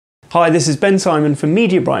Hi, this is Ben Simon from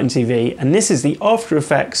Brighton TV, and this is the After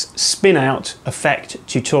Effects Spin Out Effect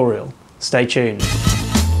tutorial. Stay tuned.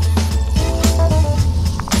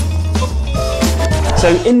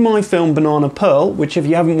 So in my film Banana Pearl, which if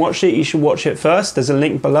you haven't watched it, you should watch it first, there's a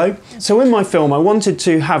link below. So in my film, I wanted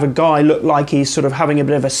to have a guy look like he's sort of having a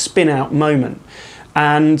bit of a spin out moment.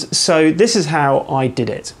 And so this is how I did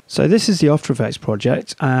it. So this is the After Effects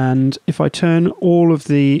project, and if I turn all of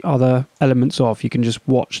the other elements off, you can just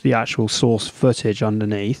watch the actual source footage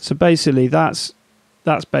underneath. So basically that's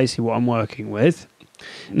basically what I'm working with.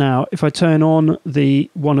 Now if I turn on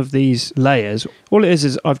one of these layers, all it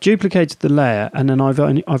is I've duplicated the layer, and then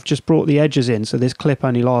I've just brought the edges in, so this clip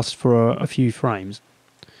only lasts for a few frames.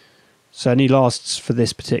 So it only lasts for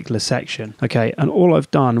this particular section. Okay, and all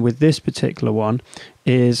I've done with this particular one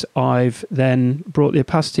is I've then brought the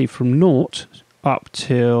opacity from 0 up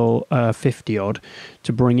till 50 odd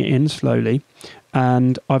to bring it in slowly.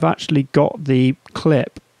 And I've actually got the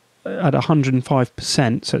clip at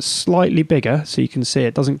 105%, so it's slightly bigger, so you can see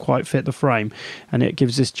it doesn't quite fit the frame, and it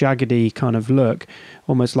gives this jaggedy kind of look,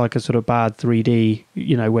 almost like a sort of bad 3D,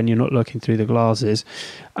 you know, when you're not looking through the glasses.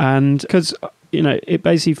 And because, you know, it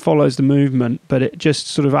basically follows the movement, but it just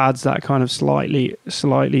sort of adds that kind of slightly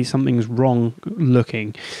something's wrong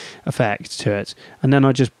looking effect to it. And then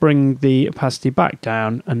I just bring the opacity back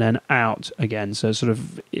down and then out again, so sort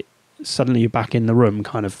of suddenly you're back in the room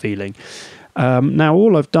kind of feeling. Now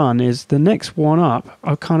all I've done is the next one up,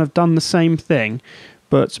 I've kind of done the same thing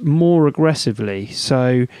but more aggressively.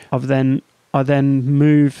 So I then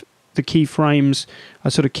move the keyframes, I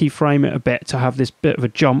sort of keyframe it a bit to have this bit of a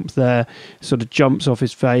jump there, sort of jumps off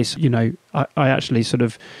his face. You know, I actually sort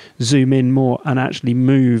of zoom in more and actually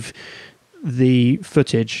move the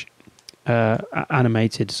footage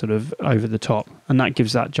animated sort of over the top, and that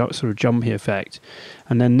gives that sort of jumpy effect.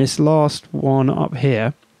 And then this last one up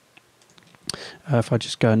here, if I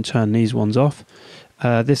just go and turn these ones off,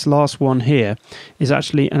 this last one here is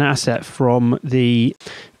actually an asset from the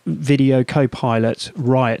Video Copilot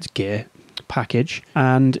Riot Gear package,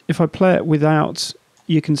 and if I play it without,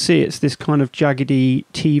 you can see it's this kind of jaggedy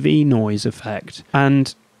TV noise effect.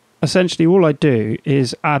 And essentially all I do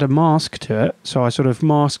is add a mask to it, so I sort of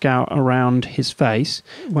mask out around his face.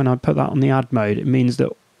 When I put that on the add mode, it means that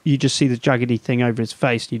you just see the jaggedy thing over his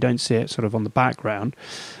face, and you don't see it sort of on the background.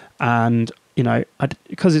 And you know,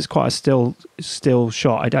 because it's quite a still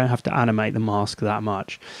shot, I don't have to animate the mask that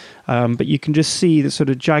much. But you can just see the sort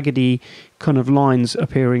of jaggedy kind of lines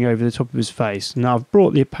appearing over the top of his face. Now I've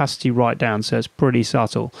brought the opacity right down, so it's pretty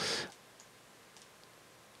subtle.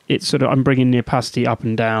 It's sort of, I'm bringing the opacity up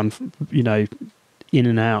and down, you know, in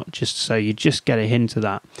and out, just so you just get a hint of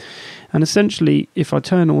that. And essentially, if I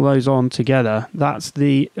turn all those on together, that's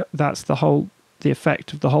the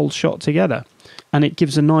effect of the whole shot together. And it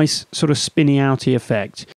gives a nice sort of spinny outy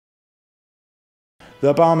effect.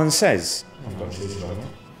 The barman says,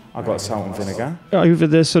 I've got salt and vinegar. Over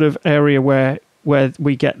the sort of area where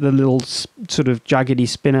we get the little sort of jaggedy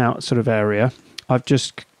spin out sort of area, I've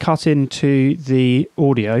just cut into the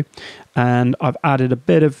audio and I've added a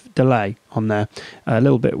bit of delay on there, a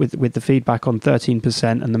little bit with the feedback on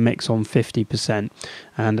 13% and the mix on 50%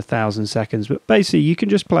 and 1,000 seconds. But basically you can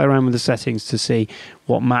just play around with the settings to see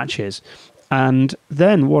what matches. And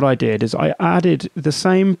then what I did is I added the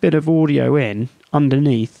same bit of audio in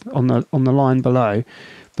underneath on the line below.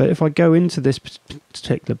 But if I go into this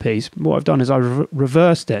particular piece, what I've done is I've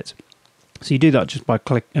reversed it. So you do that just by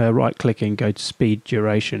right-clicking, go to speed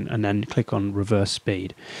duration, and then click on reverse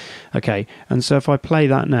speed. Okay, and so if I play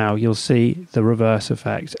that now, you'll see the reverse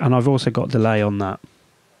effect. And I've also got delay on that.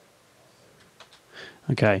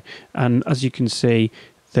 Okay, and as you can see,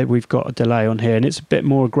 that we've got a delay on here, and it's a bit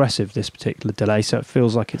more aggressive, this particular delay, so it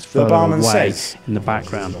feels like it's further away in the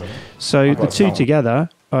background. So the two together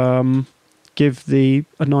give a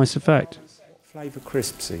nice effect. What flavour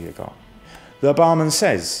crisps have you got? The barman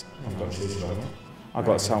says, I've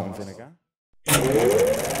got salt and vinegar.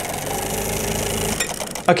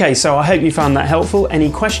 Okay, so I hope you found that helpful. Any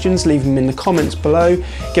questions, leave them in the comments below.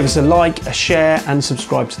 Give us a like, a share, and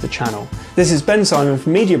subscribe to the channel. This is Ben Simon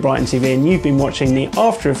from Brighton TV, and you've been watching the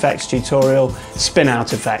After Effects tutorial Spin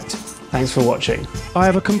Out Effect. Thanks for watching. I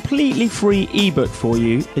have a completely free ebook for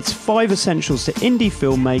you. It's 5 essentials to indie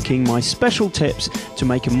filmmaking, my special tips to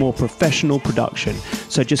make a more professional production.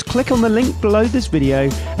 So just click on the link below this video,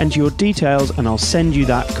 enter your details, and I'll send you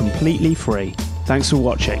that completely free. Thanks for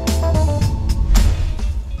watching.